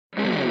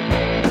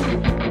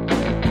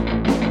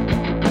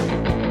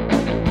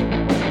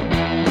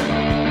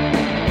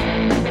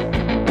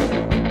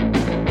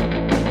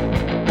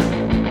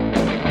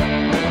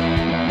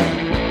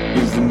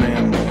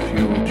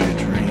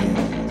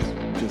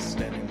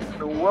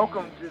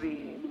welcome to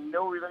the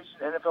No Relation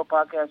NFL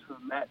podcast with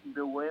Matt and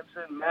Bill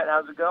Williamson. Matt,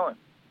 how's it going?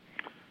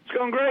 It's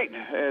going great.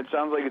 It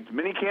sounds like it's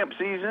minicamp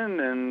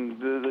season,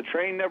 and the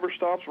train never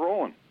stops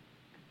rolling.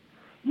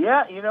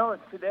 Yeah,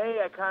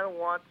 today I kind of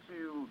want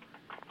to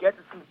get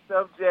to some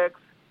subjects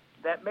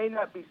that may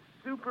not be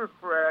super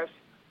fresh,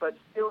 but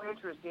still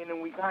interesting,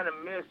 and we kind of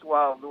missed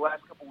the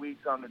last couple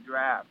weeks on the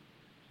draft.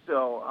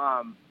 So,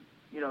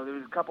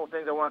 there's a couple of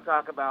things I want to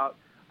talk about.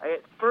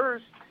 At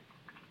first,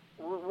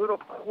 little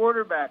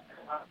quarterback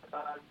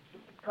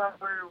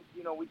Cutler,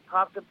 we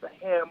talked about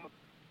him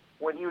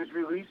when he was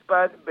released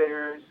by the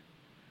Bears,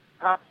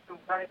 talked to him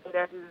kind of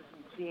connected to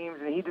some teams,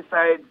 and he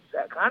decided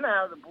kind of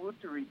out of the blue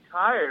to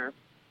retire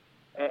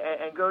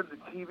and go to the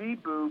TV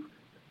booth.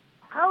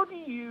 How do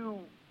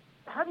you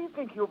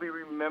think he'll be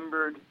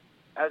remembered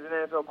as an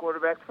NFL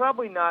quarterback?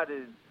 Probably not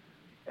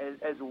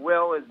as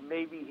well as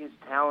maybe his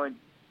talent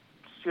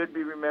should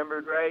be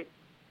remembered, right?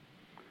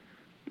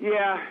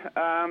 Yeah.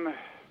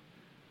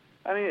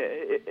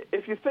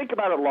 If you think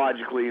about it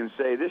logically and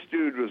say this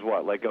dude was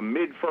what, like a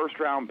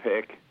mid-first-round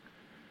pick?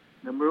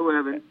 Number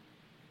 11.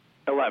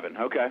 11,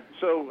 okay.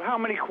 So how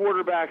many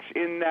quarterbacks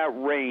in that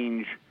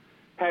range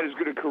had as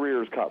good a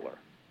career as Cutler?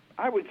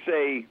 I would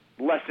say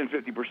less than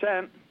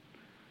 50%.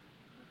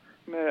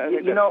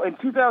 In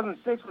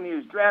 2006 when he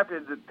was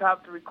drafted, the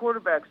top 3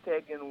 quarterbacks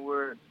taken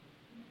were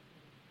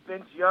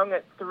Vince Young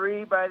at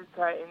 3 by the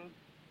Titans,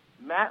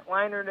 Matt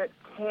Leinart at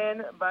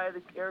 10 by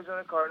the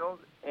Arizona Cardinals,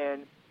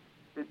 and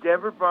the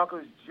Denver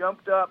Broncos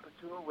jumped up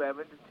to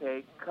 11 to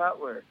take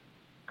Cutler.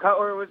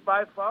 Cutler was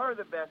by far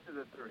the best of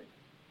the 3.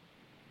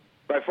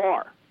 By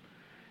far.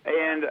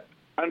 And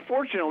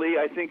unfortunately,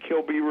 I think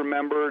he'll be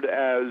remembered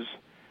as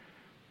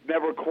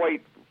never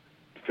quite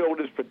filled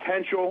his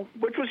potential,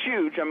 which was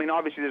huge. I mean,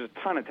 obviously there's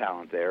a ton of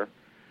talent there.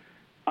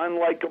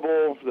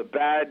 Unlikable, the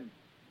bad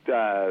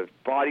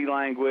body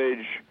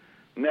language,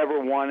 never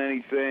won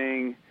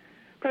anything.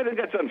 But I think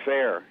that's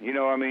unfair.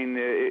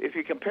 If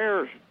you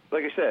compare,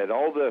 like I said,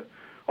 all the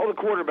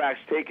quarterbacks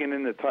taken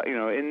in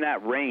in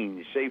that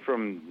range, say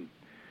from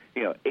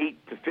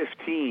 8 to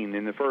 15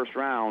 in the first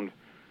round,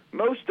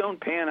 most don't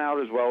pan out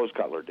as well as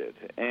Cutler did.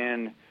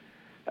 And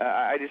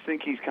I just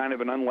think he's kind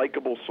of an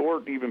unlikable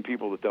sort, even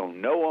people that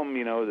don't know him,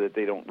 that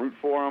they don't root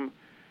for him.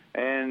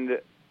 And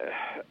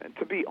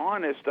to be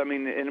honest,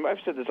 and I've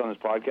said this on this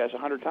podcast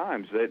 100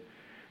 times, that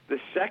the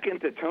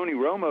second that Tony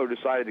Romo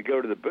decided to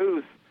go to the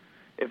booth,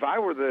 if I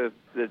were the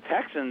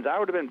Texans, I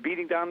would have been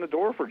beating down the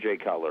door for Jay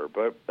Cutler.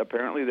 But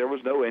apparently there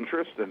was no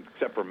interest,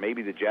 except for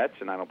maybe the Jets,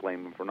 and I don't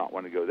blame him for not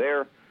wanting to go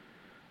there.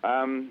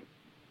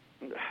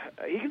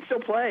 He can still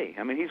play.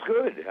 He's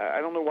good. I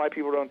don't know why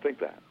people don't think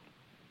that.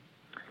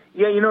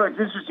 Yeah, it's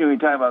interesting when you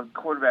talk about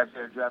quarterbacks that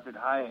are drafted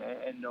high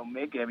and don't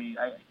make it.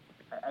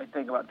 I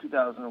think about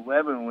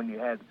 2011 when you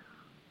had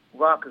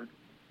Walker,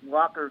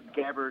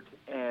 Gabbert,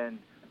 and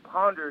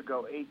Ponder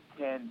go 8,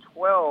 10,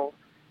 12.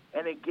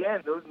 And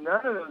again,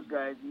 none of those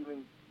guys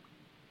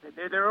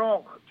they're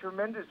all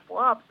tremendous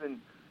flops.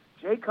 And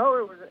Jay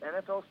Cutler was an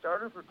NFL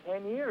starter for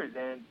 10 years.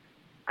 And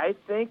I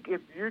think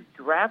if you're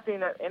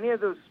drafting at any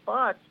of those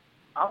spots,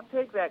 I'll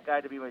take that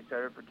guy to be my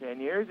starter for 10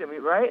 years.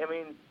 Right?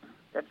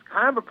 That's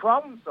kind of a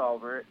problem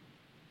solver.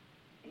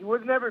 He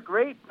was never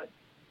great, but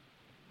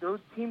those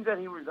teams that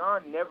he was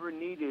on never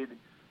needed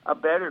a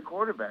better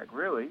quarterback,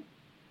 really.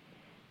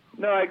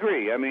 No, I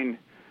agree.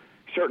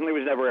 Certainly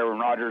was never Aaron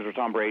Rodgers or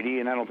Tom Brady,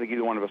 and I don't think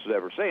either one of us was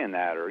ever saying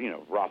that, or,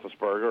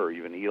 Roethlisberger or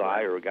even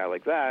Eli or a guy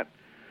like that.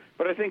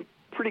 But I think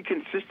pretty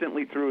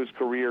consistently through his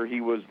career,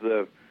 he was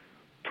the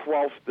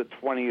 12th to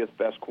 20th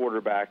best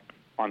quarterback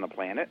on the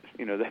planet.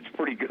 That's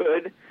pretty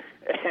good.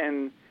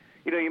 And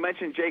you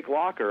mentioned Jake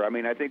Locker.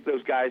 I think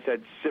those guys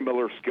had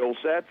similar skill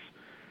sets.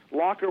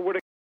 Locker would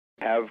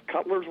have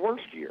Cutler's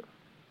worst year.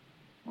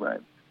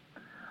 Right.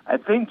 I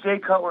think Jay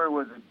Cutler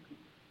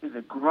is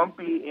a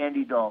grumpy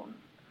Andy Dalton,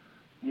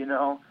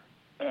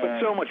 but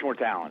so much more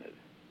talented.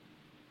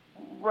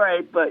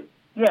 Right, but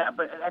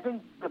I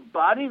think the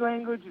body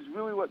language is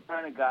really what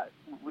got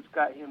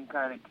him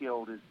kind of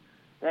killed, is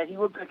that he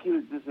looked like he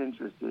was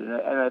disinterested,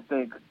 and I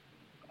think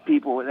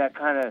people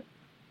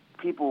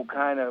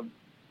kind of,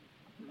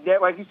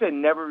 like you said,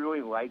 never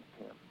really liked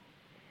him.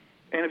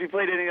 And if he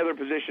played any other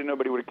position,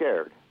 nobody would have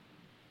cared.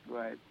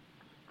 Right.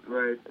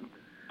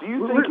 Do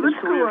you think his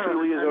career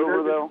truly is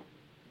over, though?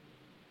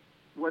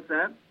 What's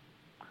that?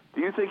 Do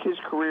you think his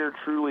career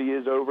truly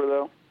is over,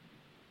 though?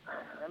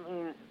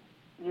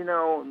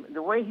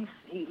 The way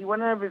he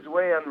went out of his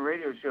way on the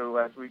radio show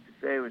last week to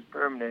say it was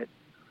permanent.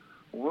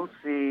 We'll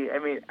see.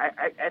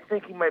 I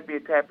think he might be a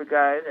type of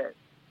guy that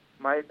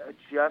might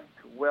adjust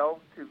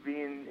well to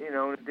being, in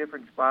a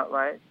different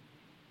spotlight.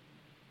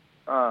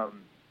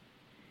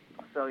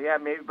 So yeah,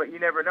 maybe, but you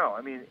never know.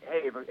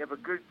 Hey, if a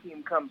good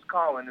team comes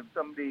calling,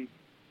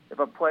 if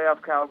a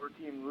playoff caliber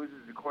team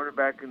loses a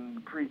quarterback in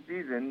the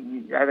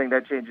preseason, I think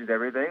that changes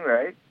everything,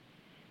 right?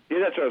 Yeah,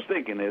 that's what I was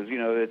thinking. It's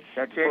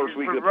first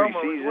week of the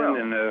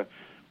preseason, and the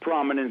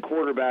prominent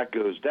quarterback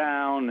goes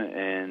down,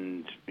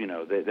 and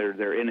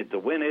they're in it to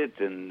win it,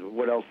 and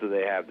what else do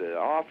they have to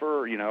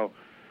offer?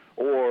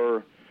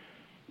 or,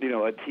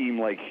 a team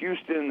like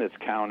Houston that's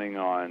counting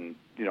on,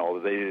 they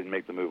didn't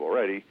make the move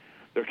already.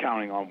 They're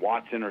counting on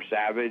Watson or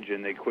Savage,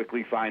 and they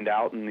quickly find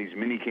out in these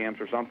mini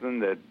camps or something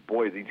that,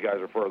 boy, these guys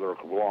are further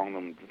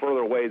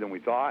away than we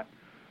thought.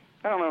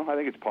 I don't know. I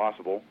think it's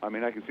possible. I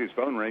mean, I can see his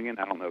phone ringing.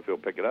 I don't know if he'll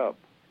pick it up.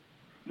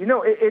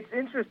 It's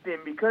interesting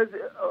because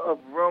of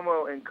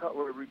Romo and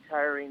Cutler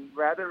retiring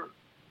rather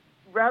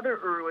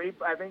early.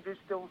 I think there's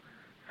still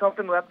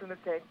something left in the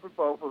tank for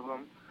both of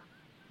them.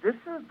 This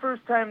is the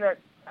first time that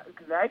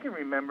I can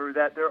remember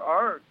that there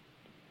are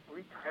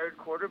retired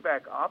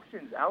quarterback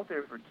options out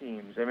there for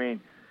teams. I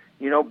mean,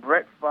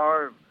 Brett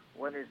Favre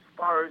went as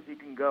far as he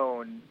can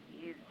go, and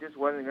he just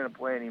wasn't going to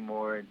play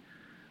anymore. And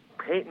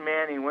Peyton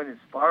Manning went as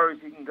far as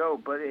he can go.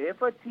 But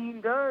if a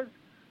team does,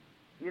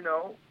 need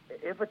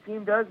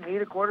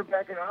a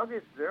quarterback in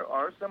August, there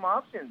are some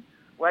options.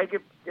 Like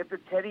if the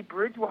Teddy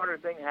Bridgewater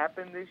thing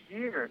happened this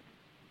year,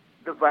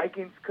 the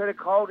Vikings could have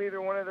called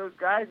either one of those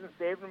guys and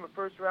saved them a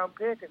first-round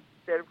pick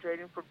instead of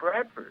trading for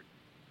Bradford.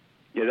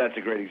 Yeah, that's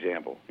a great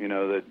example.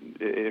 That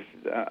if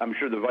I'm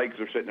sure the Vikings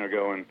are sitting there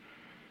going,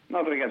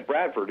 nothing against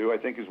Bradford, who I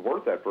think is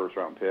worth that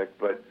first-round pick,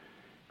 but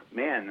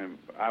man,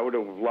 I would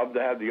have loved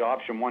to have the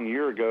option 1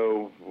 year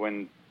ago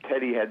when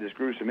Teddy had this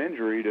gruesome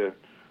injury to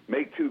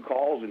make two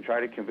calls and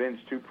try to convince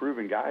two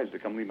proven guys to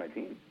come lead my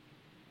team.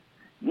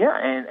 Yeah,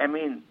 and I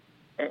mean,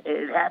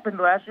 it happened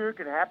last year. It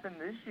could happen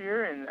this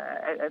year, and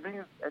I think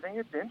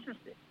it's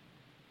interesting.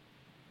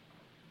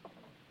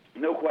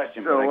 No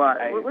question. So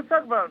let's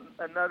talk about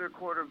another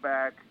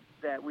quarterback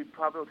that we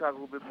probably will talk a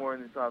little bit more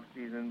in this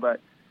offseason. But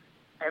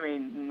I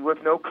mean, with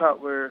no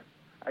Cutler,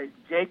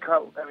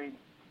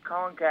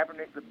 Colin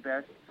Kaepernick, the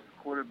best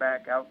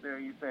quarterback out there,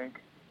 you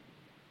think?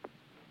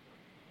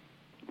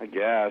 I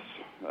guess.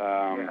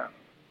 Yeah.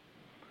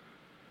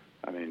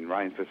 I mean,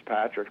 Ryan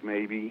Fitzpatrick,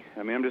 maybe.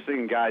 I mean, I'm just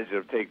thinking guys that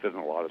have taken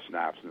a lot of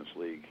snaps in this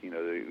league,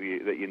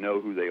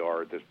 that who they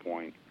are at this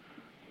point.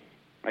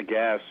 I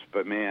guess,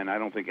 but man, I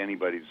don't think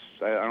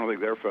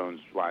their phones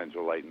lines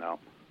are lighting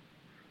up.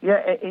 Yeah,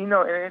 and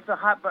it's a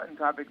hot button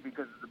topic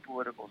because of the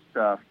political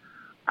stuff.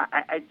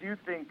 I do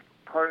think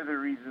part of the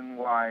reason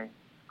why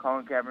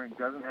Colin Kaepernick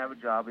doesn't have a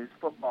job is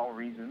football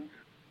reasons.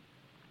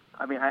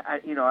 I mean, I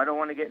don't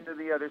want to get into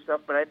the other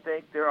stuff, but I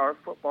think there are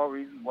football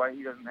reasons why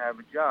he doesn't have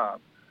a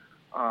job.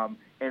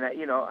 And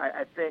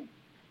I think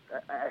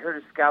I heard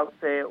a scout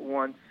say it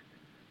once.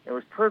 It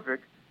was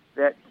perfect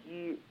that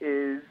he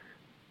is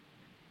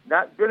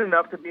not good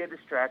enough to be a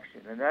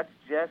distraction, and that's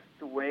just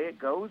the way it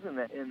goes in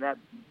that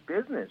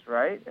business,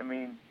 right? I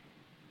mean,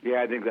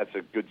 yeah, I think that's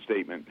a good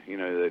statement.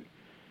 That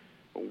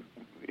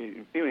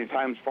at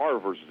times Favre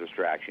was a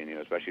distraction,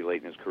 especially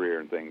late in his career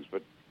and things.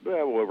 But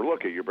we'll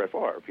overlook it. You're Brett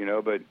Favre,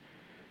 But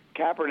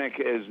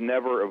Kaepernick has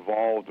never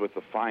evolved with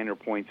the finer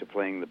points of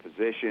playing the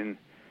position.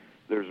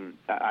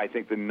 I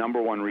think the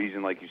number one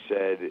reason, like you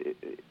said,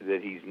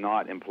 that he's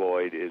not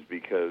employed is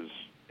because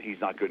he's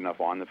not good enough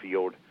on the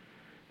field.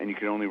 And you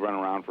can only run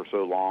around for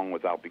so long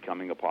without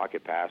becoming a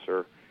pocket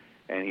passer,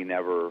 and he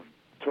never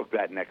took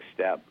that next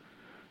step.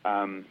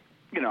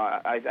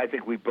 I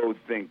think we both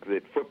think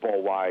that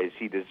football-wise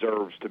he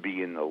deserves to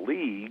be in the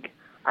league.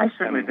 I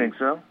certainly think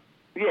so.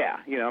 Yeah,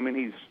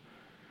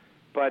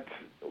 but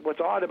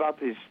what's odd about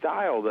his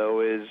style,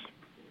 though, is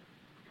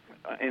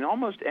in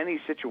almost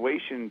any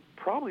situation,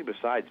 probably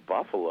besides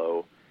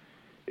Buffalo,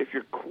 if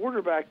your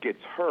quarterback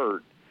gets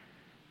hurt,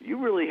 you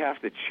really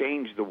have to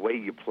change the way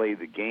you play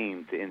the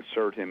game to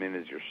insert him in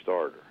as your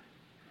starter.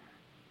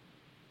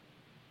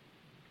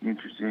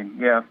 Interesting,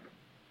 yeah.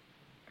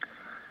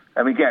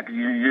 I mean, yeah, because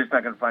you're just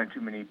not going to find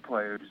too many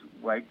players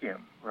like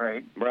him,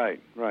 right?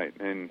 Right.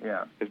 And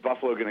is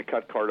Buffalo going to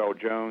cut Cardale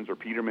Jones or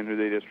Peterman, who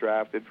they just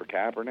drafted, for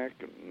Kaepernick?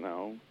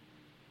 No.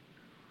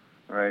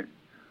 Right.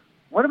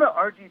 What about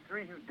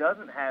RG3, who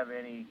doesn't have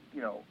any,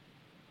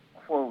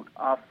 quote,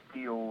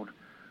 off-field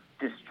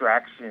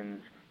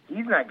distractions?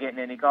 He's not getting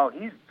any calls.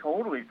 He's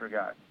totally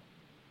forgotten.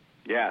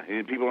 Yeah,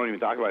 people don't even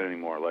talk about it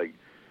anymore. Like,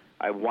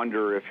 I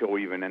wonder if he'll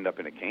even end up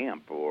in a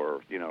camp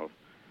or,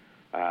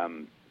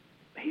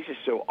 he's just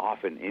so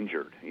often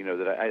injured,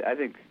 that I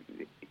think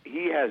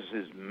he has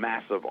his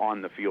massive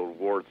on-the-field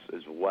warts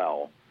as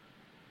well.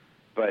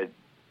 But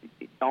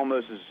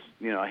almost as,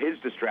 his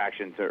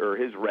distraction or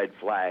his red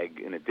flag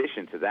in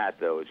addition to that,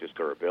 though, is just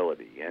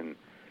durability. And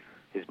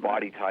his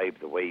body type,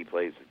 the way he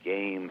plays the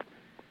game,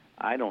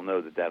 I don't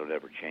know that that'll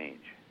ever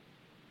change.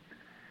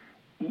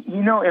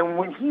 And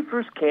when he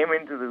first came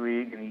into the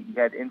league and he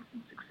had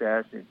instant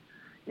success and,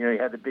 he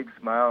had the big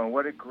smile and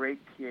what a great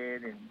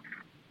kid and,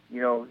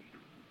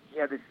 he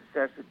had the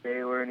success at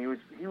Baylor and he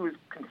was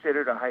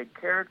considered a high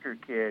character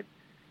kid.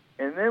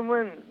 And then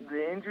when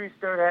the injuries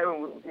started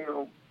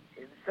happening,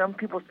 some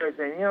people started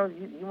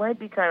saying, he might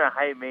be kind of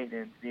high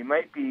maintenance. He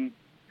might be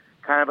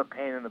kind of a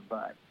pain in the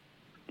butt.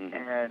 Mm-hmm.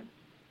 And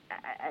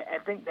I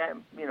think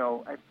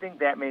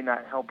that may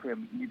not help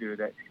him either,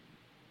 that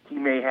he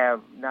may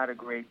have not a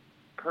great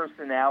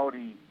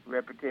personality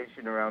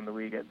reputation around the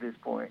league at this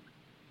point.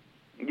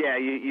 Yeah,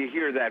 you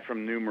hear that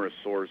from numerous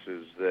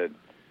sources that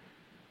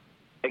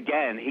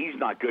again, he's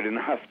not good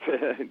enough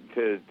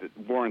to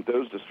warrant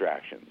those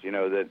distractions. You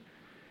know, that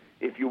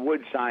if you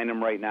would sign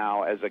him right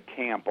now as a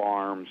camp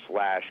arm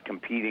 /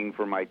 competing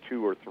for my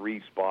 2 or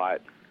 3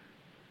 spot,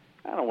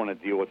 I don't want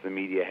to deal with the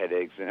media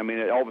headaches. I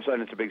mean, all of a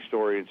sudden it's a big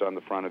story. It's on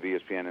the front of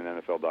ESPN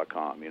and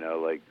NFL.com, you know,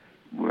 like,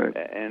 right.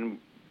 And,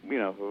 you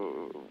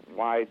know,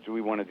 why do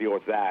we want to deal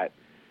with that?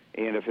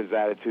 And if his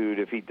attitude,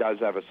 if he does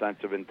have a sense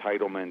of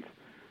entitlement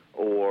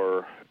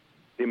or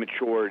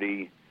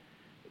immaturity,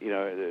 you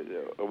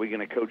know, are we going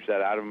to coach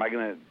that out of him? Am I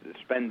going to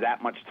spend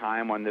that much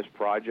time on this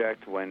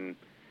project when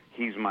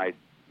he's my,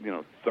 you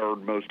know,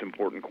 3rd most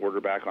important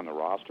quarterback on the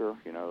roster?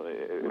 You know,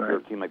 if you're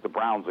a team like the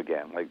Browns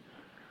again, like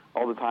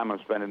all the time I'm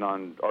spending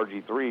on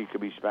RG3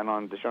 could be spent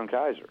on DeShone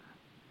Kizer.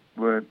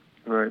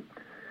 Right.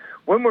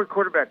 One more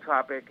quarterback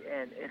topic,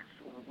 and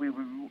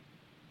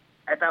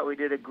I thought we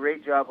did a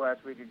great job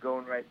last week of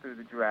going right through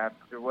the draft.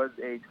 There was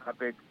a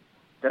topic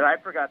that I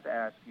forgot to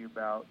ask you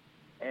about,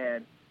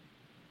 and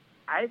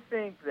I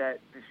think that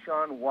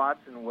Deshaun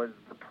Watson was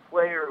the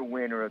player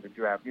winner of the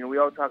draft. You know, we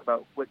all talk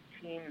about what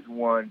teams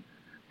won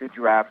the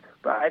draft,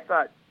 but I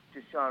thought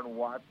Deshaun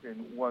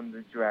Watson won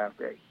the draft,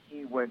 that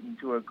he went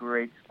into a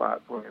great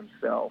spot for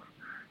himself.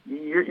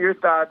 Your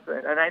thoughts,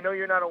 and I know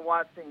you're not a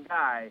Watson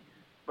guy,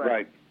 but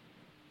right.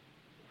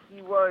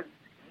 He's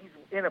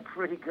in a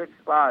pretty good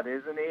spot,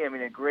 isn't he? I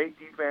mean, a great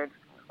defense,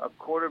 a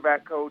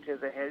quarterback coach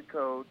as a head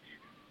coach,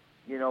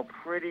 you know,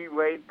 pretty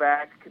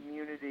laid-back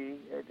community.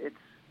 It's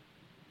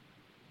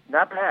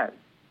not bad.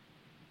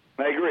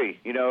 I agree.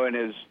 You know, and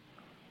his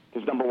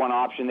number one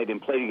option, they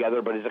didn't play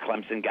together, but he's a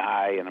Clemson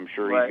guy, and I'm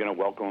sure he's going to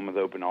welcome him with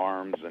open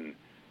arms and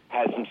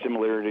has some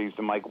similarities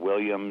to Mike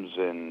Williams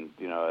and,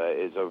 you know,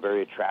 is a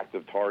very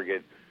attractive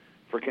target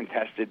for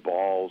contested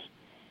balls.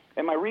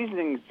 And my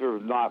reasoning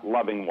for not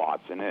loving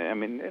Watson, I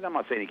mean, and I'm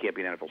not saying he can't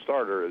be an NFL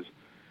starter, is,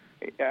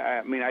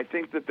 I mean, I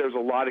think that there's a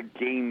lot of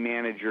game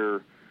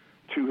manager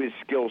to his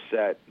skill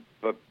set,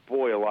 but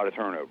boy, a lot of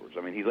turnovers.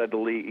 I mean, he led the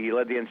league, he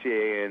led the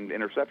NCAA in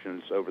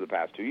interceptions over the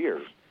past 2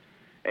 years,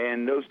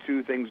 and those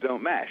two things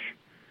don't mesh.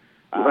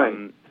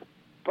 Right.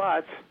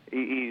 But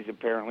he's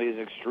apparently is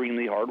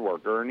extremely hard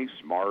worker, and he's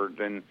smart,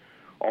 and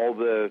all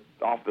the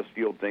off the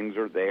field things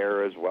are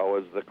there, as well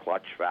as the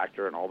clutch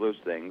factor and all those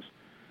things.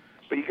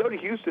 But you go to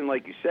Houston,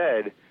 like you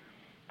said,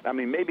 I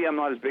mean, maybe I'm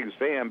not as big a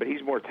fan, but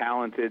he's more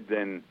talented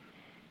than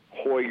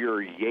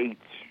Hoyer, Yates,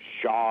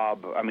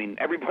 Schaub. I mean,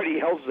 everybody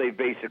else they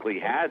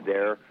basically had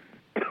there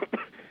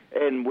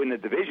and win the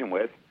division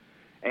with.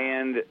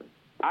 And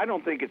I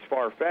don't think it's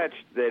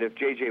far-fetched that if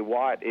J.J.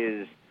 Watt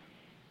is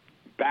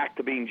back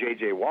to being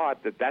J.J.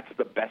 Watt, that's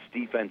the best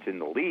defense in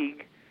the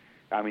league.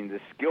 I mean, the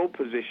skill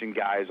position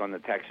guys on the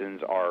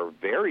Texans are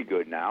very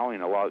good now,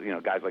 and a lot, you know,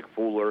 guys like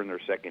Fuller in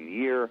their second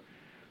year.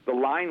 The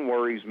line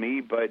worries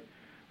me, but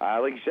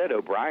like you said,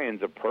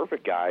 O'Brien's a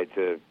perfect guy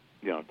to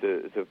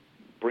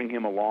bring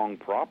him along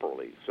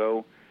properly.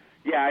 So,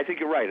 yeah, I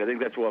think you're right. I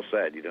think that's well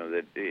said. You know,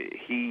 that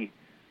he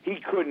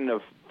couldn't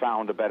have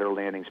found a better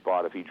landing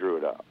spot if he drew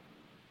it up.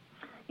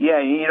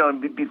 Yeah, you know,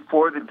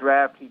 before the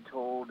draft, he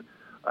told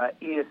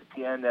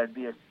ESPN that'd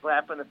be a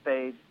slap in the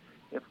face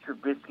if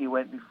Trubisky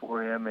went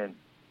before him, and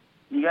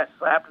he got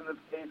slapped in the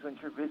face when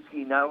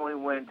Trubisky not only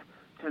went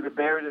to the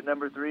Bears at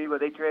number 3, but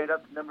they traded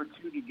up to number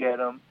 2 to get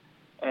him.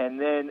 And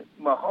then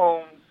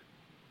Mahomes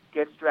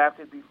gets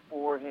drafted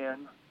before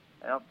him.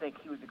 I don't think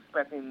he was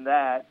expecting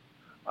that.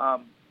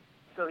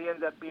 So he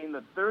ends up being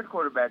the 3rd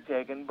quarterback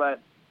taken, but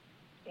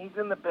he's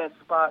in the best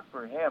spot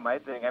for him, I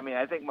think. I mean,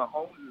 I think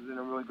Mahomes is in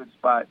a really good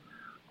spot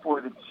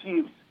for the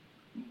Chiefs,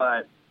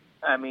 but,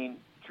 I mean,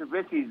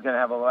 Trubisky's going to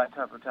have a lot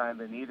tougher time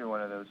than either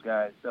one of those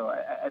guys. So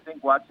I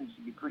think Watson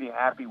should be pretty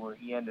happy where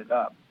he ended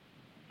up.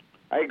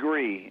 I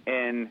agree.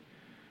 And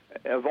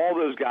of all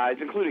those guys,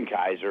 including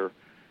Kizer,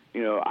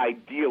 you know,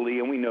 ideally,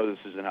 and we know this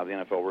isn't how the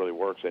NFL really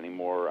works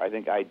anymore, I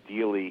think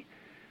ideally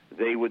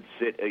they would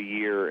sit a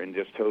year and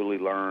just totally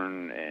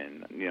learn,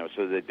 and, you know,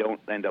 so they don't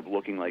end up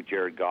looking like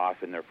Jared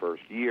Goff in their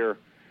first year.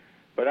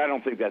 But I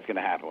don't think that's going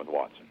to happen with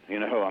Watson. You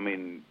know, I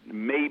mean,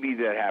 maybe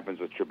that happens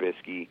with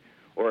Trubisky,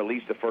 or at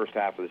least the first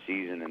half of the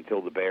season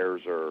until the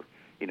Bears are,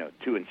 you know,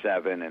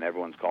 2-7 and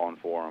everyone's calling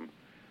for them.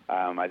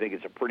 I think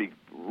it's a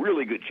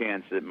really good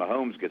chance that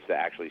Mahomes gets to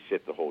actually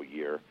sit the whole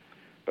year.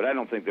 But I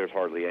don't think there's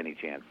hardly any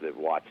chance that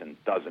Watson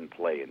doesn't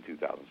play in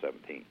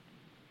 2017.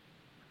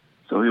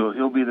 So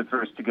he'll be the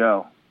first to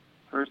go,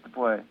 first to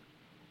play.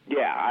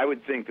 Yeah, I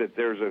would think that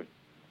there's a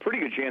pretty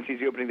good chance he's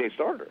the opening day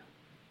starter.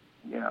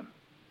 Yeah.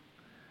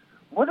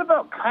 What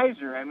about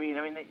Kizer? I mean,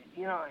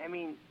 you know,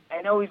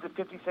 I know he's the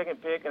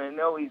 52nd pick, and I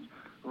know he's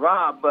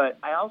Rob, but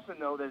I also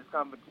know that his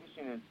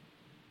competition is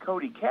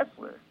Cody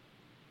Kessler.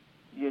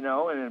 You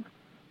know, and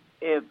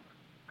if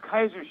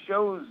Kizer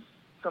shows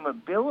some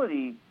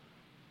ability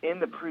in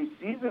the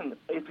preseason,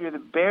 if you're the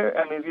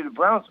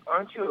Browns,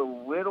 aren't you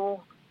a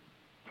little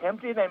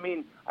tempted? I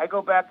mean, I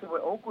go back to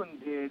what Oakland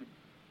did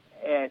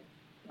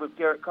with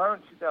Derek Carr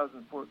in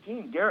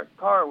 2014. Derek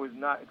Carr was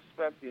not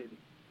expected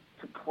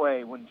to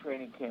play when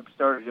training camp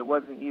started. It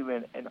wasn't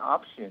even an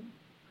option.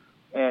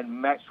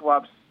 And Matt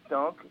Schwab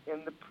stunk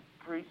in the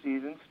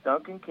preseason,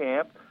 stunk in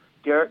camp.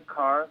 Derek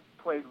Carr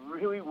played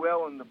really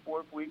well in the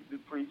 4th week of the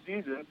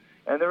preseason,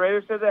 and the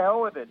Raiders said, the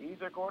hell with it. He's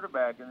their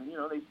quarterback. And,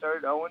 they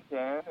started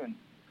 0-10, and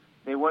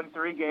they won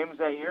 3 games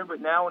that year,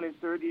 but now in his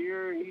 3rd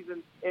year, he's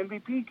an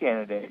MVP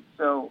candidate.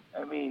 So,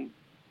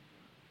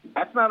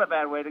 that's not a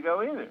bad way to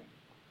go either.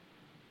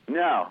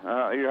 No,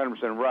 you're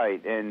 100%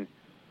 right. And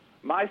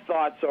my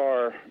thoughts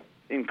are,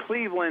 in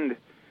Cleveland,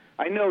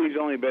 I know he's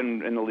only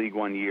been in the league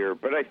 1 year,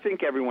 but I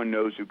think everyone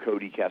knows who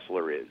Cody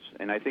Kessler is.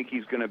 And I think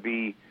he's going to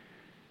be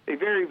a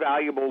very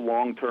valuable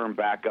long-term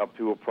backup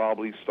who will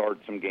probably start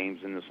some games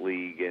in this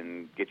league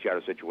and get you out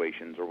of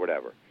situations or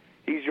whatever.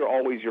 He's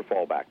always your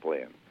fallback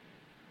plan.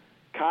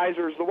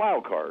 Kaiser's the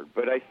wild card,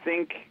 but I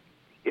think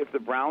if the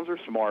Browns are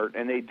smart,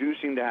 and they do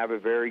seem to have a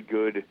very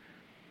good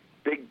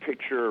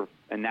big-picture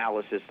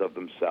analysis of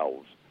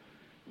themselves,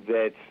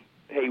 that,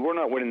 hey, we're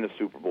not winning the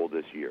Super Bowl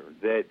this year,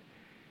 that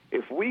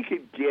if we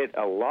could get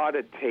a lot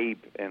of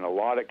tape and a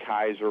lot of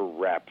Kaiser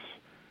reps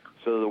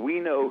so that we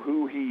know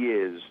who he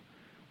is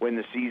when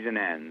the season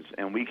ends,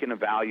 and we can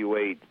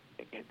evaluate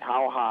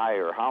how high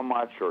or how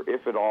much or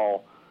if at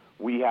all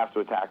we have to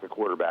attack the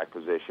quarterback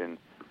position,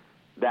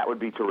 that would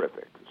be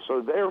terrific.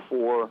 So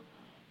therefore,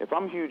 if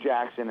I'm Hugh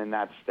Jackson and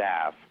that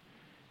staff,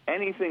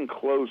 anything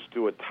close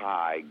to a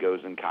tie goes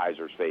in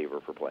Kaiser's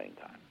favor for playing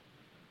time,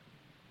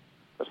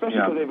 especially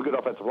because they have a good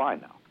offensive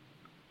line now.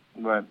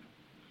 Right.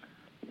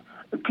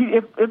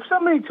 If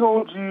somebody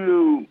told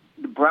you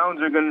the Browns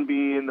are going to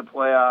be in the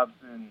playoffs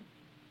in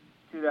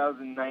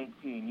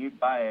 2019, you'd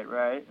buy it,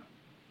 right?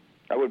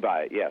 I would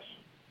buy it, yes.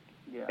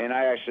 Yeah. And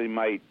I actually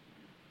might,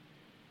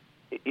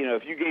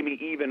 if you gave me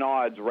even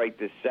odds right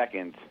this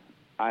second,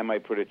 I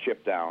might put a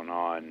chip down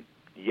on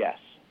yes.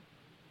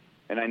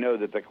 And I know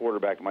that the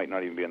quarterback might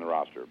not even be on the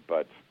roster,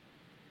 but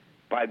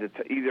by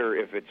either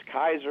if it's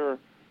Kaiser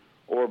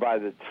or by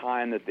the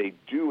time that they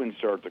do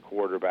insert the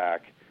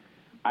quarterback,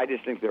 I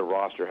just think their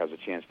roster has a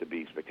chance to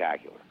be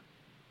spectacular.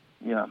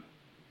 Yeah,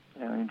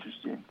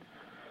 interesting.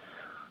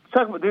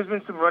 There's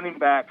been some running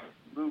back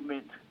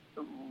movement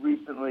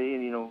recently,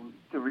 and,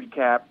 to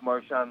recap,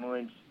 Marshawn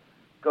Lynch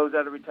goes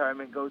out of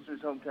retirement, goes to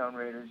his hometown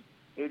Raiders.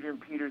 Adrian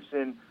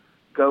Peterson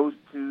goes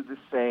to the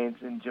Saints,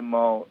 and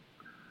Jamal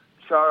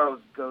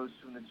Charles goes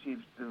from the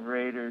Chiefs to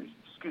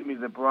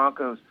the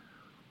Broncos.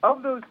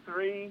 Of those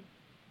 3,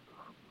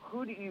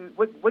 what do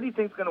you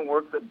think is going to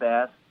work the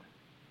best?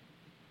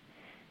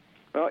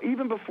 Well,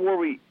 even before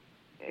we,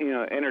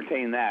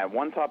 entertain that,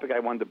 one topic I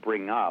wanted to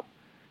bring up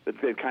that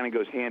kind of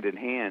goes hand in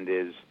hand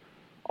is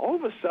all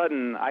of a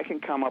sudden I can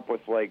come up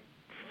with like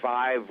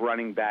 5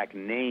 running back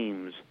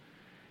names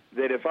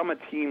that if I'm a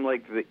team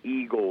like the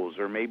Eagles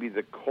or maybe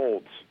the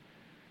Colts,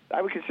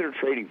 I would consider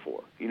trading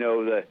for.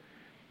 The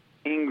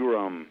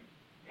Ingram,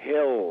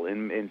 Hill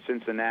in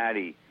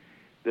Cincinnati,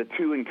 the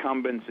 2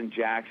 incumbents in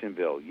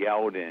Jacksonville,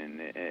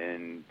 Yeldon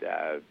and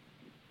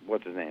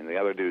what's his name, the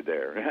other dude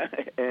there,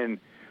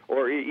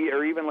 or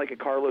even like a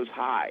Carlos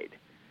Hyde.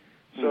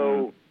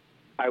 So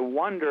I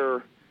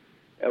wonder,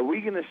 are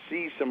we going to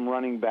see some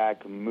running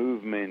back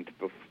movement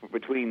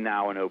between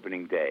now and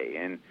opening day?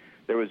 And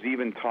there was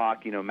even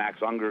talk,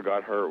 Max Unger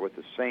got hurt with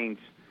the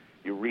Saints.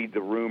 You read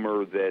the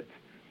rumor that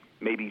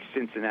maybe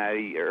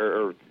Cincinnati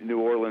or New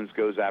Orleans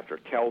goes after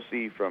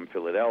Kelsey from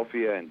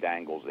Philadelphia and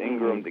dangles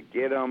Ingram to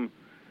get him.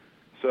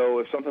 So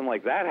if something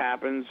like that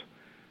happens,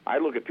 I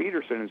look at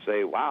Peterson and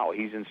say, wow,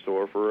 he's in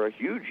store for a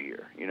huge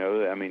year.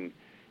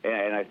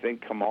 And I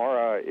think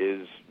Kamara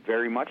is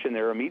very much in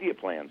their immediate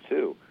plans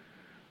too.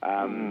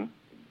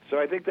 So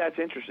I think that's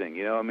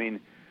interesting.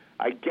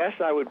 I guess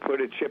I would put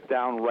a chip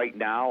down right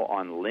now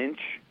on Lynch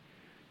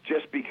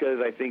just because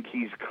I think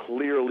he's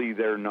clearly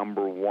their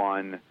number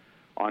 1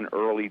 on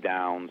early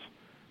downs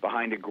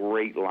behind a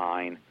great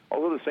line,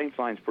 although the Saints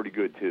line's pretty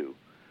good too.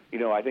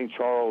 I think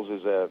Charles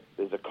is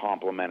a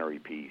complementary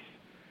piece.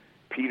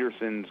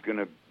 Peterson's going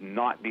to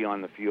not be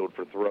on the field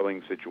for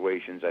throwing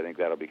situations. I think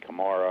that'll be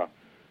Kamara,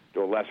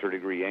 to a lesser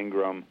degree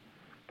Ingram.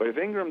 But if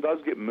Ingram does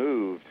get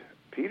moved,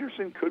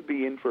 Peterson could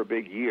be in for a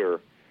big year,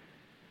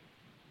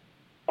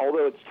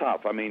 although it's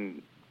tough.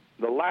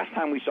 The last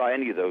time we saw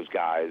any of those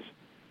guys,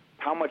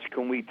 how much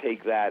can we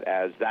take that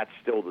as that's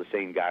still the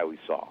same guy we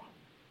saw?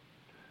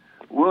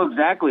 Well,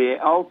 exactly.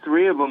 All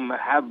 3 of them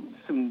have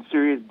some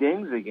serious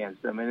dings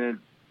against them, and it's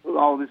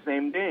all the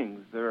same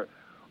dings. They're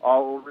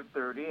all over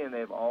 30, and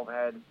they've all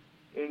had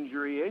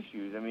injury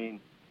issues.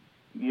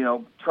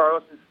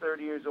 Charles is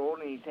 30 years old,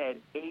 and he's had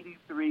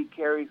 83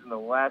 carries in the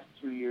last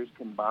 2 years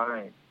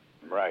combined.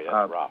 Right,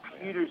 that's rough.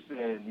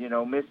 Peterson,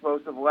 missed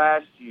most of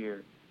last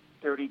year,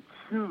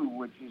 32,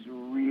 which is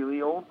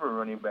really old for a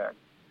running back.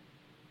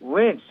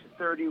 Lynch,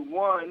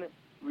 31,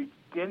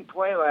 didn't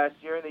play last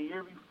year, and the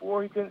year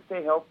before he couldn't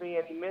stay healthy,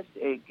 and he missed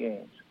 8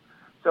 games.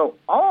 So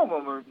all of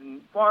them are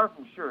far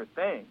from sure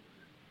things.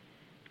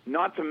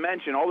 Not to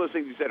mention, all those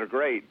things you said are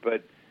great,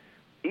 but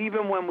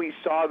even when we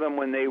saw them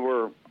when they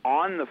were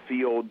on the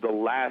field the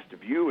last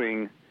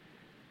viewing,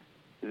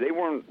 they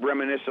weren't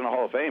reminiscent of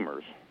Hall of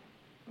Famers.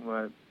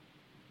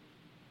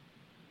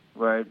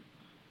 Right.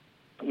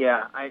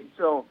 Yeah.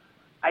 So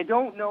I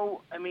don't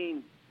know. I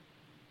mean,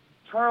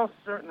 Charles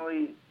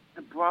certainly.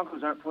 The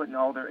Broncos aren't putting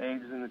all their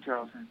eggs in the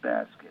Charles's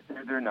basket.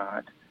 They're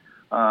not,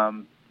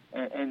 and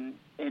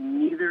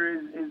neither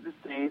is the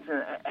Saints.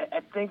 And I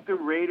think the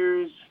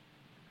Raiders.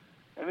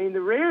 I mean,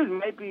 the Raiders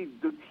might be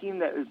the team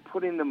that is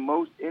putting the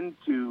most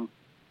into,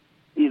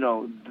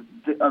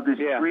 of this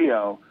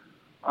trio.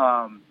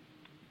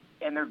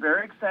 And they're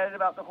very excited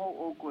about the whole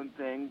Oakland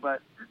thing,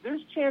 but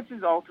there's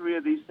chances all three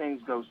of these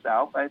things go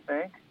south, I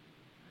think.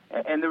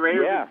 And the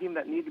Raiders are a team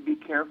that need to be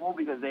careful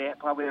because they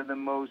probably have the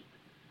most.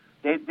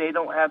 They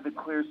don't have the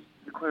clearest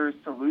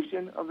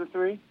solution of the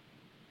three.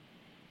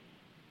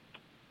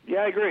 Yeah,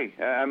 I agree.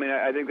 I mean,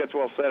 I think that's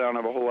well said. I don't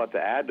have a whole lot to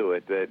add to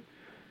it. That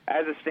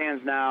as it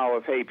stands now,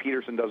 if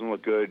Peterson doesn't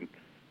look good,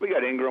 we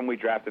got Ingram. We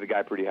drafted a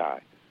guy pretty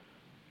high.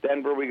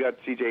 Denver, we got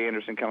C.J.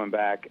 Anderson coming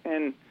back,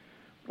 and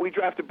we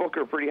drafted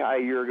Booker pretty high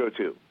a year ago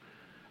too.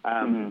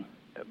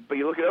 But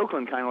you look at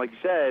Oakland, kind of like you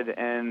said,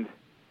 and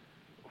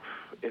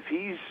if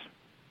he's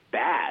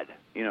bad,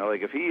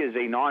 like if he is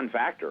a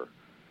non-factor,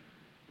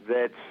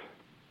 that.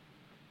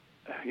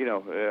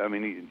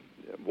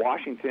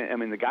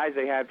 Washington, the guys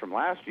they had from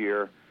last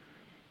year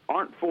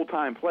aren't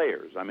full-time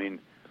players. I mean,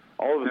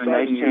 all of a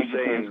sudden you're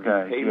saying,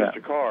 hey,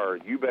 Mr. Carr,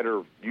 you got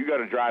to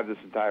drive this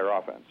entire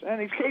offense.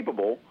 And he's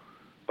capable,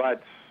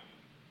 but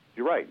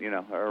you're right,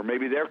 or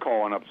maybe they're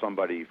calling up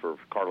somebody for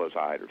Carlos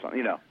Hyde or something,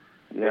 Yeah.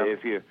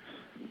 If you,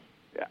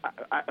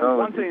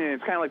 one thing, and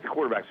it's kind of like the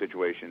quarterback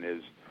situation,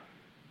 is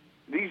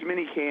these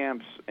mini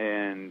camps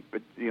and,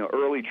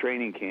 early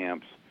training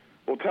camps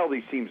will tell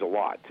these teams a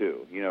lot,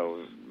 too.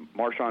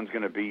 Marshawn's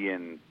going to be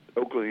in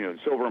Oakland,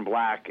 silver and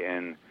black,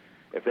 and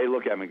if they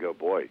look at him and go,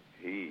 boy,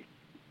 he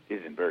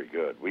isn't very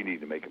good, we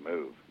need to make a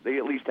move, they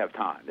at least have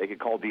time. They could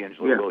call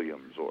D'Angelo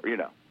Williams or,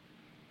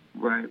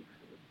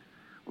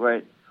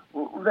 Right.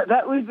 Well,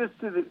 that leads us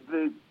to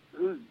the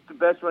who's the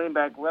best running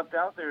back left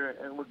out there,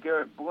 and with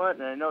Garrett Blount,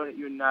 and I know that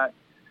you're not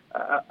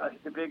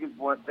the biggest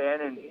Blount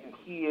fan, and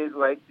he is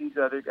like these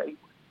other guys.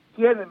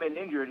 He hasn't been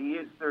injured. He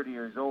is 30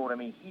 years old. I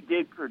mean, he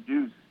did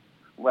produce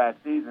last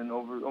season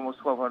over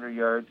almost 1,200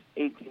 yards,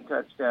 18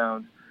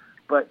 touchdowns,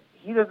 but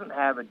he doesn't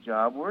have a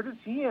job. Where does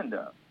he end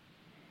up?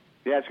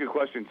 Yeah, that's a good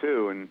question,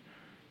 too, and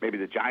maybe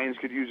the Giants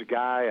could use a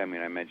guy. I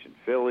mean, I mentioned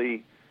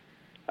Philly.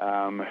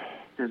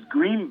 Does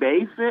Green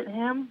Bay fit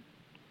him?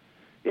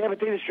 Yeah, but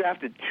they just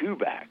drafted 2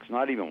 backs,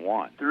 not even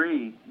 1.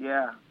 3,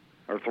 yeah.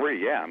 Or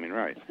 3, yeah,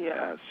 right.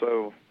 Yeah.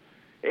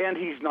 And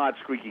he's not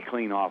squeaky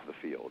clean off the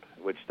field,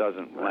 which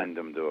doesn't lend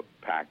him to a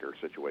Packer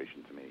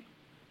situation to me.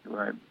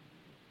 Right.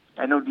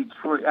 I know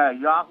Detroit,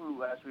 Yahoo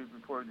last week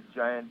reported the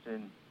Giants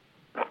and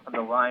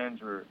the Lions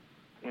were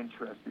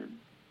interested.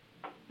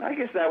 I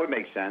guess that would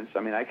make sense. I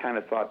mean, I kind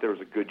of thought there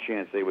was a good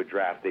chance they would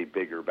draft a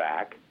bigger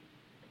back.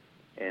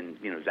 And,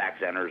 Zach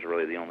Zenner is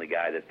really the only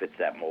guy that fits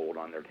that mold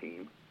on their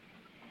team.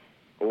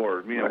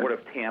 Or, what if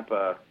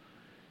Tampa,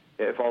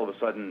 if all of a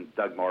sudden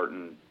Doug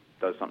Martin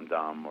does something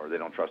dumb or they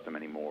don't trust him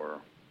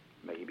anymore,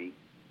 maybe.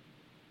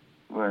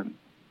 Right.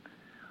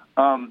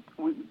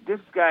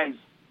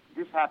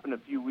 This happened a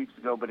few weeks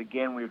ago, but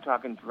again, we were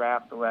talking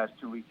draft the last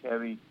 2 weeks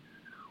heavy.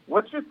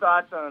 What's your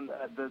thoughts on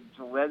the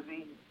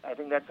Gillespie? I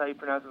think that's how you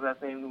pronounce his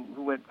last name,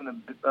 who went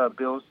from the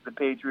Bills to the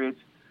Patriots.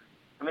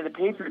 I mean, the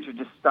Patriots are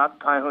just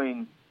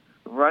stockpiling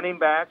running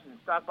backs and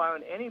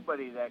stockpiling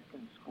anybody that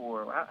can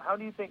score. How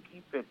do you think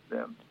he fits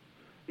them?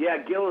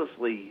 Yeah,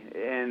 Gillislee.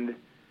 And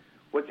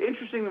what's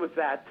interesting with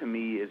that to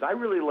me is I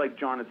really like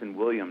Jonathan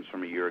Williams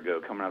from a year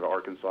ago coming out of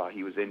Arkansas.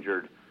 He was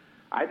injured.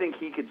 I think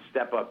he could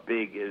step up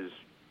big as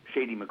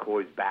Shady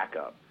McCoy's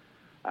backup.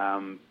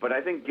 But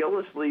I think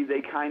Gillislee,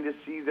 they kind of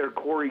see their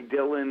Corey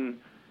Dillon,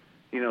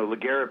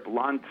 LeGarrette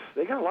Blount.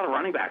 They got a lot of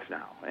running backs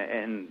now.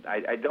 And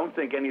I don't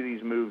think any of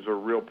these moves are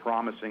real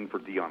promising for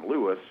Dion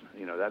Lewis,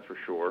 that's for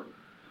sure.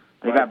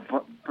 They got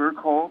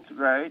Burkholz,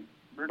 right?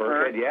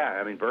 Burkhead, yeah.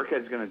 I mean,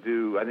 Burkhead's going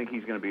to I think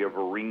he's going to be a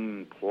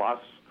Vereen plus,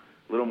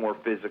 a little more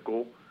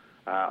physical,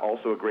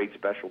 also a great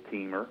special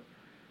teamer.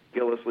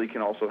 Gillislee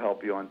can also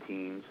help you on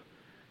teams.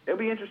 It'll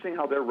be interesting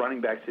how their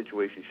running back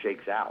situation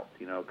shakes out,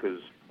 because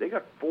they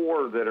got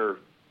 4 that are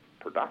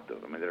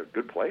productive. I mean, they're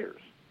good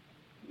players.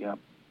 Yeah.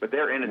 But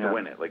they're in it to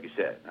win it, like you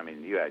said. I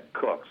mean, you had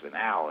Cooks and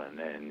Allen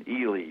and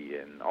Ely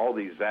and all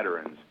these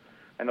veterans,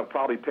 and they'll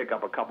probably pick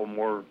up a couple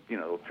more,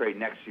 they'll trade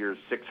next year's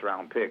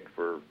 6th-round pick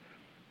for,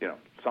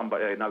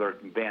 somebody, another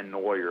Van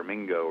Noy or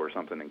Mingo or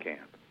something in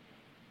camp.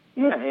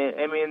 Yeah,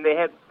 I mean, they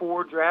had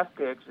 4 draft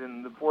picks,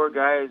 and the 4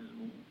 guys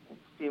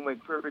seem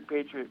like perfect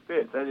Patriot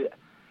fits.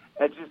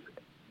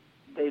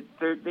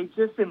 They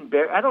just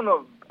embarrass. I don't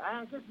know.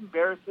 I guess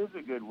embarrass is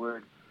a good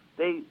word.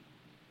 They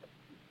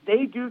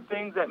do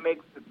things that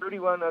makes the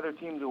 31 other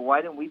teams go,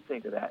 why didn't we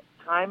think of that?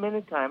 Time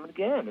and time and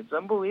again. It's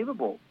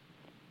unbelievable.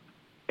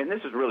 And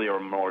this is really a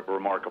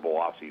remarkable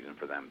offseason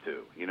for them,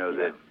 too.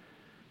 That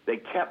they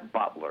kept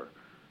Butler.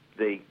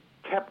 They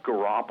kept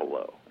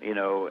Garoppolo,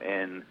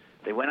 and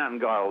they went out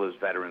and got all those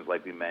veterans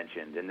like we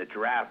mentioned. In the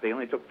draft, they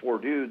only took 4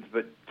 dudes,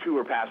 but 2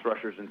 are pass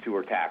rushers and 2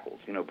 are tackles,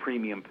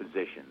 premium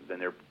positions. And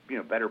they're,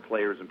 better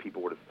players than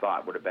people would have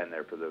thought would have been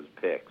there for those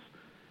picks.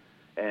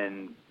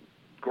 and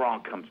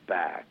Gronk comes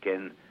back,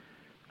 and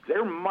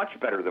they're much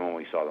better than when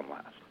we saw them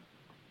last.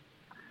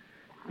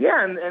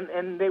 Yeah,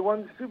 and they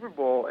won the Super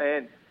Bowl.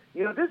 And,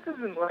 you know, this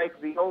isn't like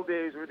the old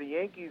days where the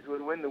Yankees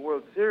would win the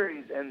World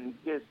Series and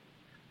just,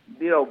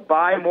 you know,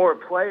 buy more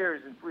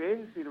players in free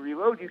agency to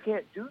reload. You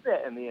can't do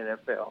that in the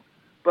NFL.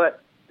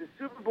 But the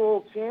Super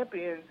Bowl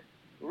champions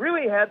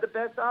really had the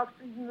best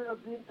offseason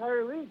of the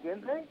entire league,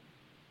 didn't they?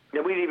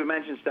 Yeah, we didn't even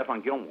mention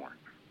Stephon Gilmore.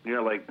 You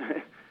know, like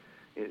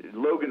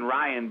Logan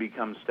Ryan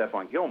becomes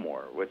Stephon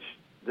Gilmore, which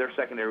their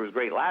secondary was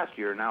great last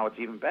year. Now it's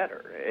even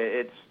better.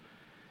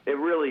 It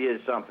really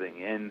is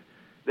something. And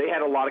they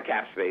had a lot of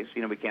cap space.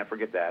 You know, we can't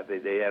forget that.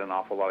 They had an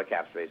awful lot of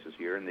cap space this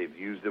year, and they've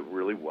used it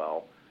really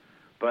well.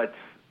 But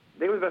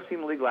they were the best team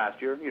in the league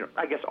last year. You know,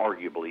 I guess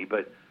arguably,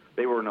 but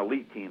they were an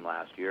elite team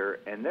last year,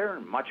 and they're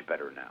much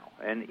better now.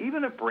 And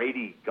even if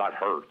Brady got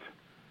hurt,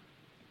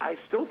 I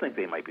still think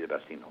they might be the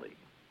best team in the league.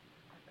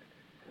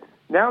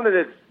 Now that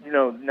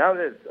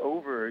it's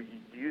over,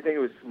 do you think it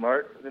was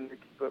smart for them to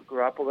keep up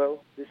Garoppolo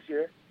this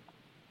year?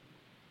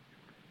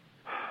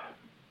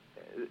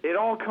 It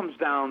all comes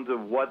down to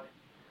what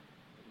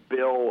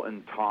Bill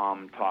and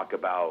Tom talk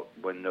about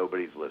when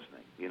nobody's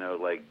listening. You know,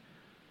 like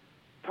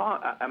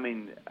Tom, I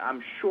mean,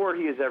 I'm sure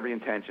he has every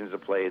intention to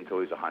play until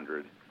he's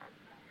 100.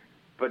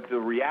 But the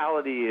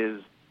reality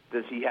is,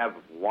 does he have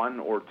 1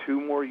 or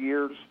 2 more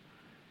years?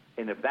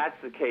 And if that's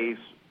the case,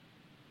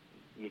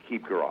 you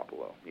keep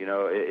Garoppolo. You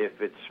know, if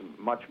it's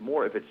much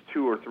more, if it's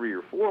 2 or 3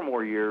 or 4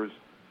 more years,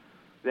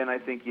 then I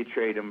think you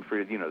trade him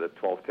for, you know, the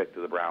 12th pick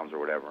to the Browns or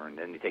whatever, and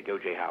then you take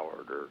O.J.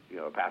 Howard or, you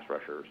know, a pass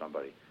rusher or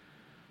somebody.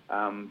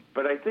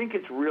 But I think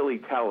it's really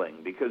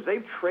telling because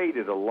they've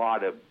traded a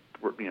lot of,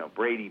 you know,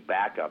 Brady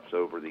backups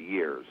over the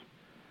years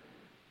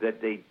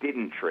that they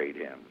didn't trade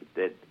him,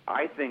 that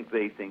I think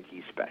they think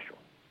he's special.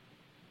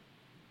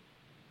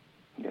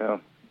 Yeah.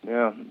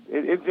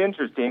 It's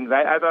interesting.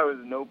 I thought it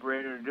was a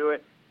no-brainer to do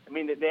it. I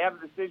mean, they have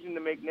a decision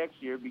to make next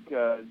year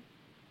because,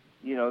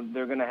 you know,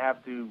 they're going to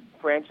have to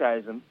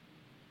franchise him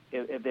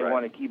if they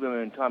want to keep him.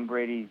 And Tom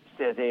Brady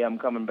says, hey, I'm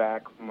coming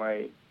back for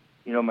my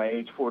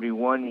age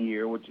 41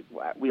 year, which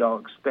we all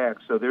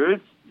expect. So there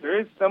is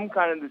some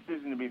kind of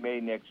decision to be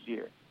made next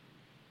year.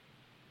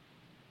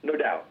 No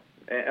doubt.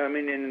 I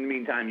mean, in the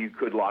meantime, you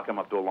could lock him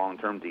up to a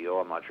long-term deal.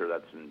 I'm not sure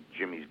that's in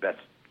Jimmy's best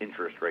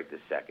interest right this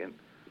second.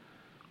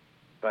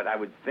 But I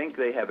would think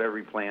they have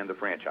every plan to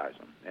franchise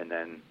him and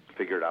then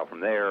figure it out from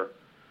there.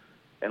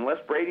 Unless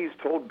Brady's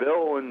told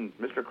Bill and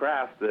Mr.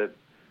 Kraft that,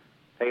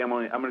 hey, I'm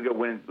going to go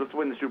win. Let's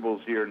win the Super Bowl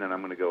this year, and then I'm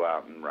going to go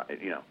out and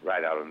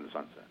ride out into the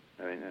sunset.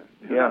 I mean,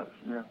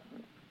 yeah.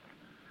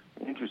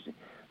 Interesting.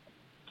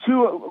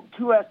 Two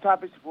last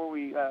topics before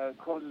we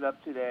close it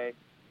up today.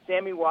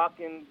 Sammy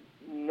Watkins,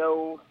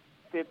 no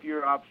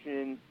fifth-year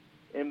option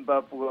in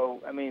Buffalo.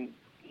 I mean,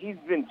 he's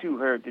been too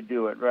hurt to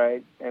do it,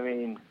 right? I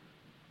mean,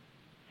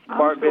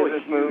 smart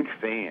business move. I'm a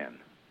huge fan.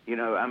 You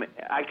know, I mean,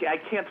 I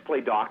can't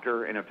play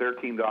doctor, and if their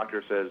team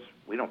doctor says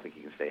we don't think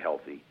he can stay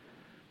healthy,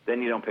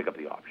 then you don't pick up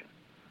the option.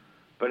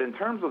 But in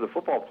terms of the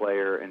football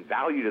player and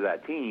value to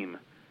that team,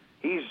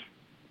 he's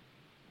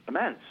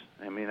immense.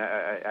 I mean,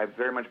 I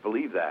very much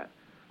believe that.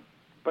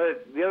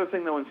 But the other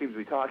thing no one seems to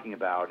be talking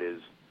about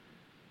is,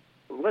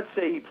 let's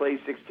say he plays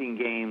 16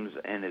 games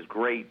and is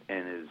great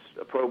and is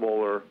a Pro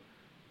Bowler,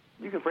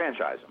 you can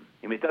franchise him.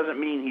 I mean, it doesn't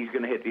mean he's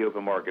going to hit the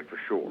open market for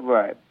sure.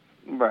 Right.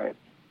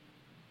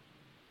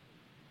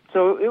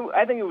 So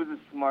I think it was a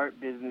smart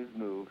business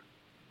move.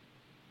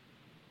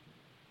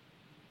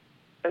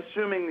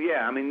 Assuming,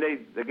 yeah, I mean, they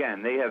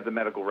have the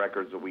medical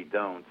records that we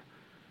don't,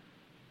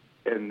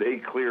 and they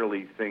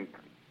clearly think,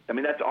 I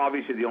mean, that's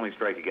obviously the only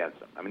strike against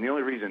them. I mean, the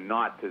only reason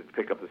not to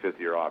pick up the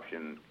fifth-year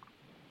option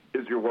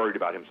is you're worried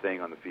about him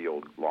staying on the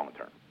field long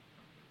term.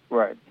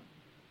 Right.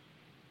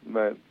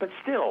 But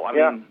still, I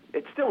mean,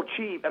 it's still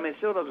cheap. I mean, it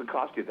still doesn't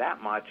cost you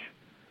that much.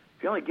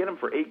 If you only get him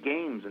for 8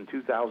 games in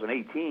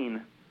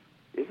 2018,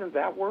 isn't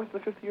that worth the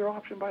fifth-year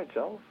option by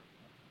itself?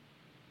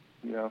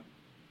 Yeah.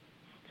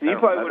 So you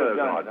probably would have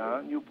done it,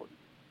 huh?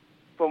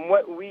 From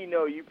what we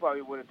know, you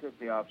probably would have took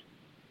the option.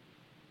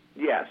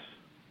 Yes.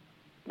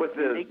 With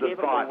the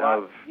thought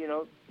of,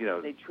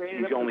 they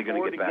traded he's only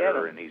going to get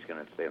better and he's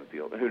going to stay on the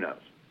field. Who knows?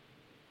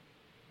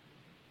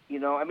 You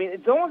know, I mean,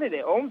 it's only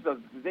they own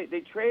them.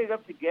 They traded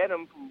up to get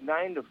him from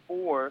 9 to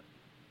 4,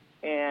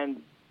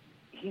 and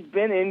he's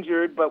been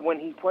injured. But when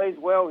he plays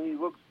well, he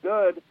looks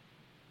good.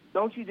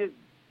 Don't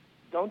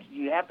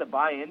you have to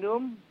buy into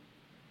him?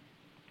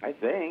 I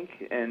think,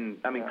 and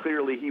I mean,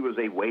 clearly he was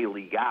a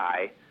Whaley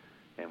guy,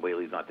 and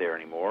Whaley's not there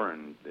anymore,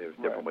 and there's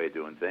a different way of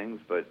doing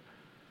things. But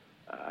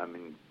I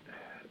mean,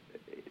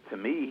 to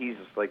me, he's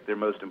just like their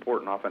most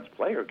important offensive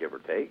player, give or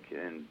take,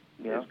 and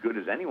as good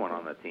as anyone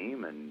on the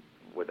team. And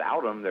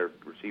without him, their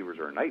receivers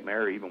are a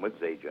nightmare, even with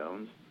Zay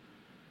Jones.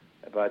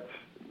 But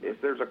if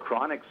there's a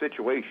chronic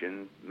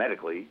situation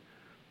medically,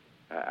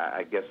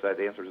 I guess that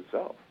answers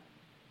itself.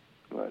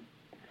 Right.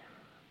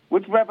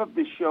 Let's wrap up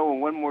the show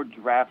on one more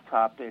draft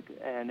topic,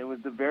 and it was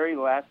the very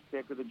last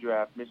pick of the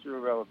draft, Mr.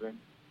 Irrelevant,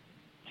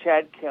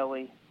 Chad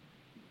Kelly,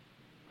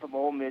 from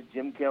Ole Miss,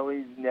 Jim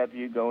Kelly's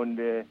nephew, going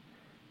to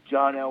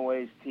John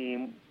Elway's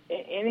team.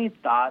 Any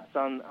thoughts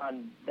on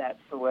that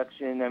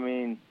selection? I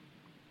mean,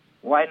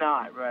 why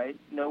not, right?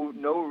 No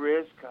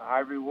risk, high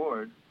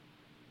reward.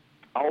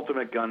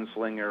 Ultimate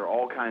gunslinger,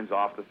 all kinds of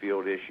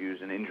off-the-field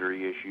issues and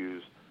injury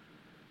issues.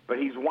 But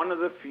he's one of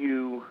the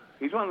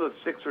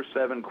 6 or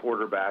 7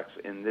 quarterbacks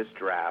in this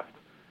draft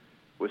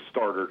with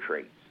starter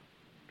traits.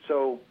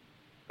 So,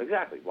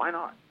 exactly, why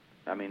not?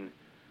 I mean,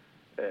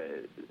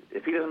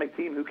 if he doesn't make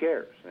the team, who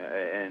cares?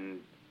 And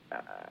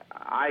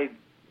I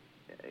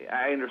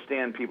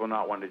understand people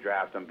not wanting to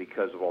draft him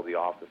because of all the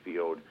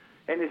off-the-field.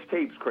 And his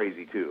tape's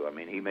crazy, too. I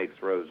mean, he makes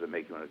throws that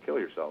make you want to kill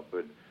yourself.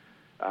 But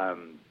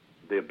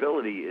the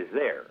ability is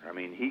there. I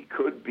mean, he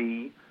could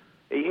be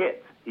a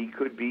hit. He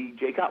could be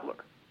Jay Cutler.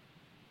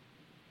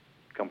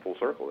 Come full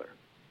circle there.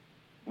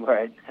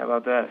 Right. How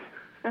about that?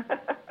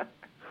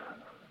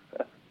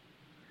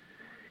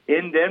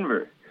 In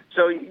Denver.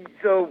 So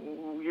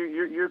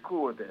you're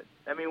cool with it.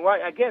 I mean, why?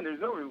 Again, there's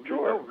no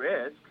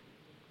risk.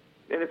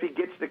 And if he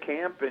gets to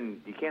camp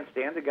and you can't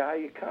stand the guy,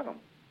 you cut him.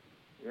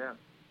 Yeah.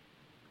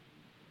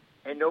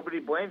 And nobody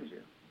blames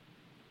you.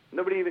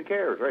 Nobody even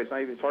cares, right?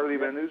 It's hardly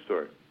even a news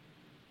story.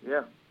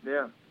 Yeah.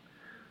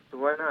 So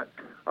why not?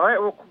 All right,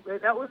 well,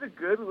 that was a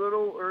good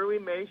little early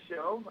May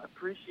show. I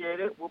appreciate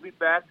it. We'll be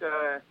back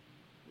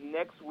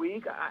next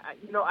week.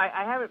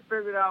 I haven't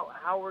figured out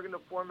how we're going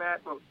to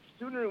format, but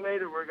sooner or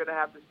later we're going to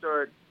have to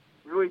start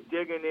really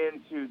digging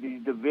into the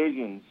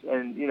divisions,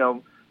 and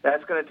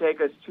that's going to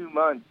take us 2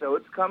 months. So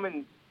it's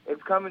coming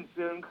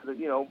soon.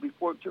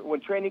 Before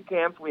when training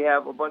camps, we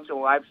have a bunch of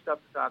live stuff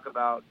to talk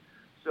about.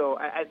 So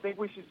I think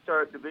we should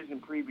start division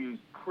previews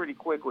pretty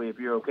quickly if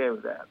you're okay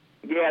with that.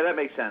 Yeah, that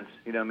makes sense.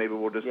 Maybe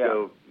we'll just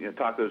go,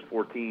 talk those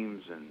 4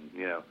 teams, and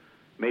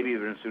maybe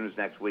even as soon as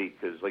next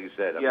week, because like you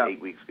said, 8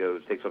 weeks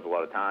goes, takes up a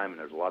lot of time, and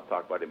there's a lot to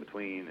talk about in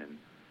between, and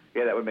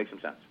that would make some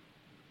sense.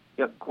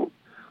 Yep, cool.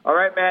 All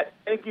right, Matt.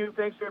 Thank you.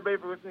 Thanks everybody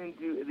for listening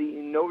to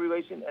the No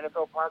Relation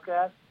NFL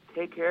podcast.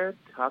 Take care.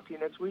 Talk to you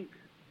next week.